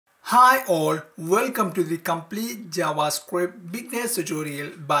Hi all, welcome to the complete JavaScript beginners tutorial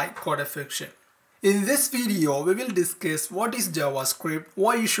by CodAffection. In this video, we will discuss what is JavaScript,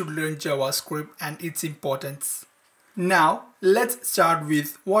 why you should learn JavaScript and its importance. Now, let's start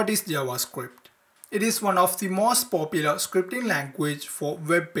with what is JavaScript. It is one of the most popular scripting language for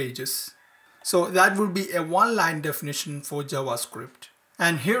web pages. So that would be a one-line definition for JavaScript.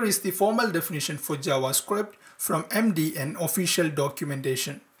 And here is the formal definition for JavaScript from MDN official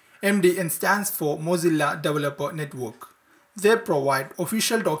documentation. MDN stands for Mozilla Developer Network. They provide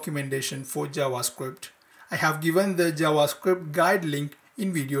official documentation for JavaScript. I have given the JavaScript guide link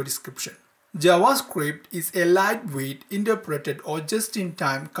in video description. JavaScript is a lightweight, interpreted or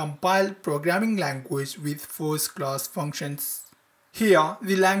just-in-time compiled programming language with first-class functions. Here,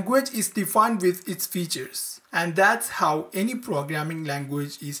 the language is defined with its features, and that's how any programming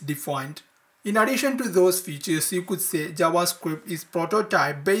language is defined. In addition to those features, you could say JavaScript is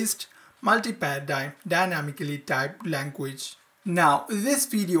prototype-based, multi-paradigm, dynamically typed language. Now, this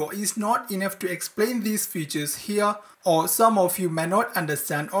video is not enough to explain these features here, or some of you may not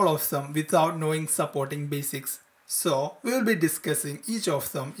understand all of them without knowing supporting basics. So, we will be discussing each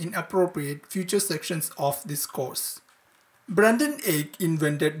of them in appropriate future sections of this course. Brendan Eich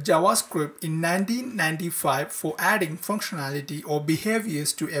invented JavaScript in 1995 for adding functionality or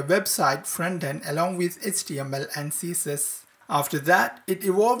behaviors to a website frontend along with HTML and CSS. After that, it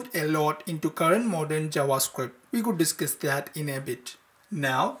evolved a lot into current modern JavaScript. We could discuss that in a bit.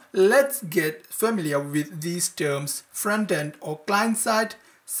 Now, let's get familiar with these terms: frontend or client-side,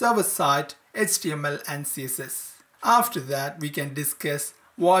 server-side, HTML and CSS. After that, we can discuss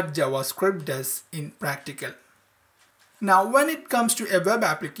what JavaScript does in practical. Now, when it comes to a web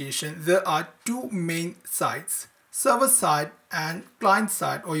application, there are two main sides: server-side and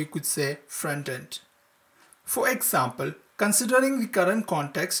client-side, or you could say front-end. For example, considering the current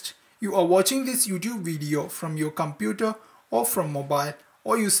context, you are watching this YouTube video from your computer or from mobile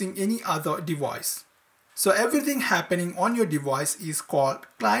or using any other device. So everything happening on your device is called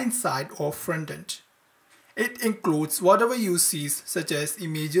client-side or front-end. It includes whatever you see, such as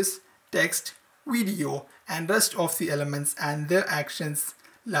images, text, video, and rest of the elements and their actions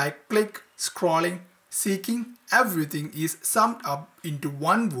like click, scrolling, seeking. Everything is summed up into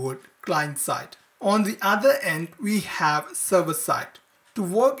one word: client-side. On the other end, we have server-side. To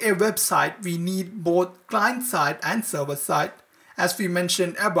work a website, we need both client-side and server-side. As we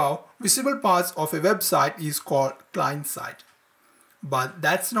mentioned above, visible parts of a website is called client-side. But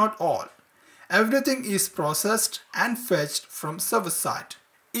that's not all. Everything is processed and fetched from server-side.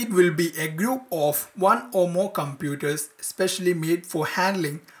 It will be a group of one or more computers specially made for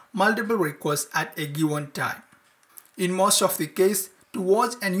handling multiple requests at a given time. In most of the case, to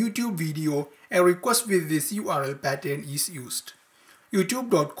watch an YouTube video, a request with this URL pattern is used: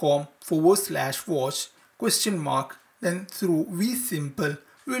 youtube.com/watch ? Then through vsimple,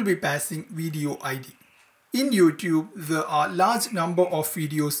 we will be passing video ID. In YouTube, there are large number of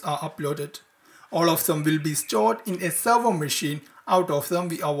videos are uploaded. All of them will be stored in a server machine. Out of them,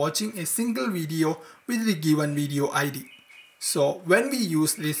 we are watching a single video with the given video ID. So when we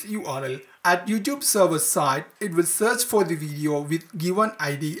use this URL at YouTube server side, it will search for the video with given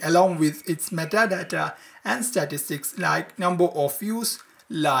ID along with its metadata and statistics like number of views,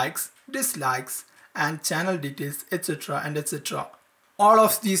 likes, dislikes, and channel details, etc. and etc. All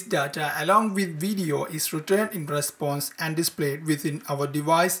of these data along with video is returned in response and displayed within our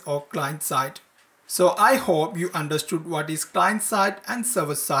device or client side. So I hope you understood what is client-side and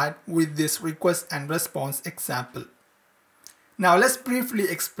server-side with this request and response example. Now let's briefly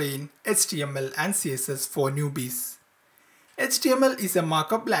explain HTML and CSS for newbies. HTML is a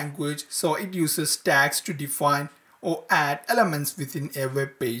markup language, so it uses tags to define or add elements within a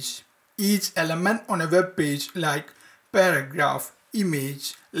web page. Each element on a web page, like paragraph,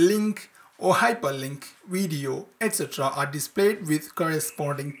 image, link or hyperlink, video, etc., are displayed with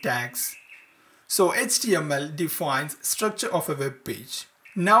corresponding tags. So HTML defines structure of a web page.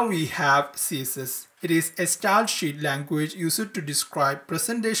 Now we have CSS. It is a style sheet language used to describe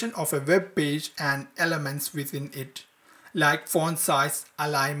presentation of a web page and elements within it, like font size,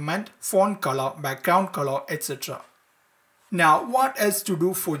 alignment, font color, background color, etc. Now, what else to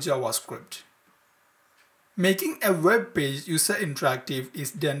do for JavaScript? Making a web page user interactive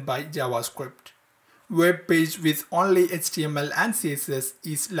is done by JavaScript. Web page with only HTML and CSS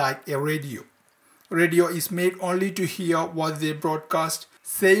is like a radio. Radio is made only to hear what they broadcast.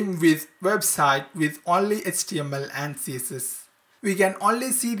 Same with website with only HTML and CSS. We can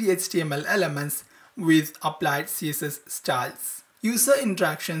only see the HTML elements with applied CSS styles. User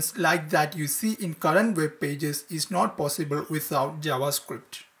interactions like that you see in current web pages is not possible without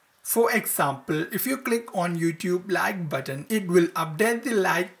JavaScript. For example, if you click on YouTube like button, it will update the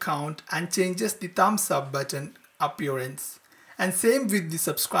like count and changes the thumbs up button appearance. And same with the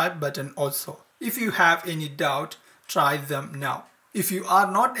subscribe button also. If you have any doubt, try them now. If you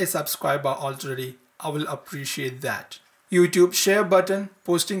are not a subscriber already, I will appreciate that. YouTube share button,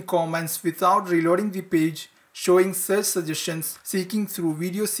 posting comments without reloading the page, showing search suggestions, seeking through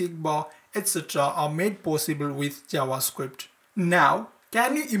video seek bar, etc. are made possible with JavaScript. Now,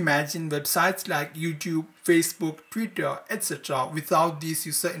 can you imagine websites like YouTube, Facebook, Twitter, etc. without these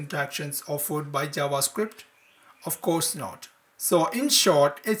user interactions offered by JavaScript? Of course not. So in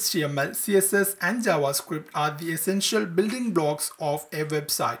short, HTML, CSS and JavaScript are the essential building blocks of a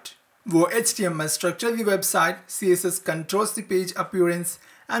website. Where HTML structures the website, CSS controls the page appearance,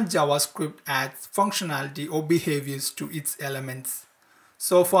 and JavaScript adds functionality or behaviors to its elements.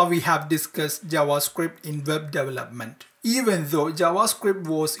 So far we have discussed JavaScript in web development. Even though JavaScript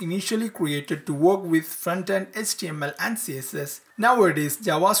was initially created to work with front-end HTML and CSS, nowadays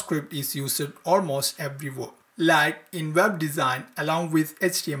JavaScript is used almost everywhere. Like in web design, along with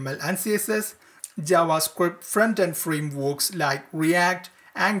HTML and CSS, JavaScript front-end frameworks like React,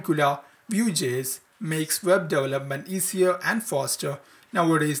 Angular, Vue.js makes web development easier and faster.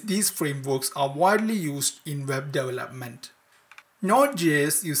 Nowadays, these frameworks are widely used in web development.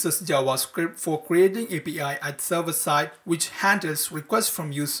 Node.js uses JavaScript for creating API at server-side, which handles requests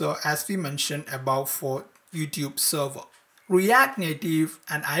from user as we mentioned above for YouTube server. React Native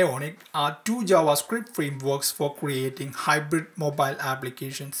and Ionic are two JavaScript frameworks for creating hybrid mobile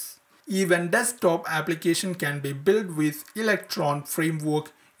applications. Even desktop application can be built with Electron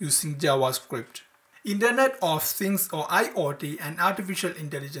framework using JavaScript. Internet of Things or IoT and artificial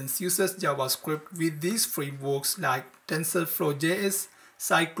intelligence uses JavaScript with these frameworks like TensorFlow.js,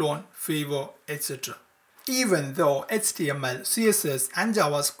 Cyclone, Favor, etc. Even though HTML, CSS and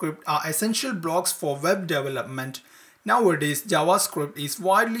JavaScript are essential blocks for web development, nowadays JavaScript is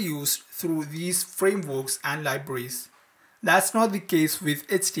widely used through these frameworks and libraries. That's not the case with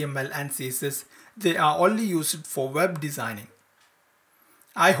HTML and CSS, they are only used for web designing.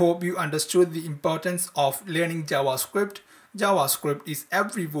 I hope you understood the importance of learning JavaScript. JavaScript is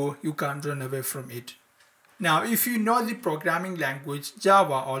everywhere, you can't run away from it. Now, if you know the programming language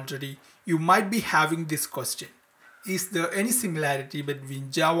Java already, you might be having this question. Is there any similarity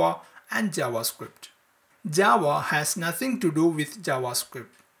between Java and JavaScript? Java has nothing to do with JavaScript.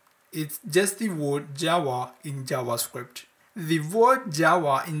 It's just the word Java in JavaScript. The word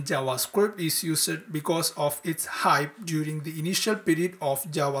Java in JavaScript is used because of its hype during the initial period of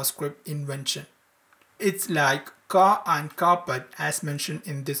JavaScript invention. It's like car and carpet as mentioned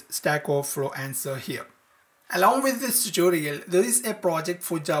in this Stack Overflow answer here. Along with this tutorial, there is a project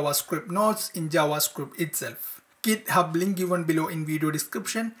for JavaScript nodes in JavaScript itself. GitHub link given below in video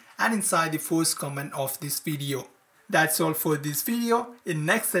description and inside the first comment of this video. That's all for this video. In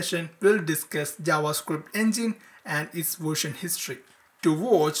next session, we'll discuss JavaScript engine and its version history. To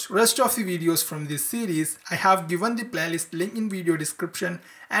watch rest of the videos from this series, I have given the playlist link in video description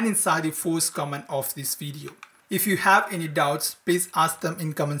and inside the first comment of this video. If you have any doubts, please ask them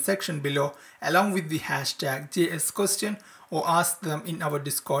in comment section below along with the hashtag JSQuestion or ask them in our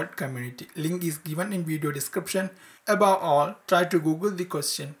Discord community. Link is given in video description. Above all, try to Google the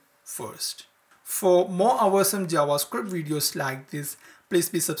question first. For more awesome JavaScript videos like this, please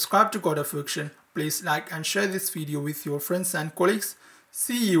be subscribed to CodAffection. Please like and share this video with your friends and colleagues.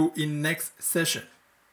 See you in next session.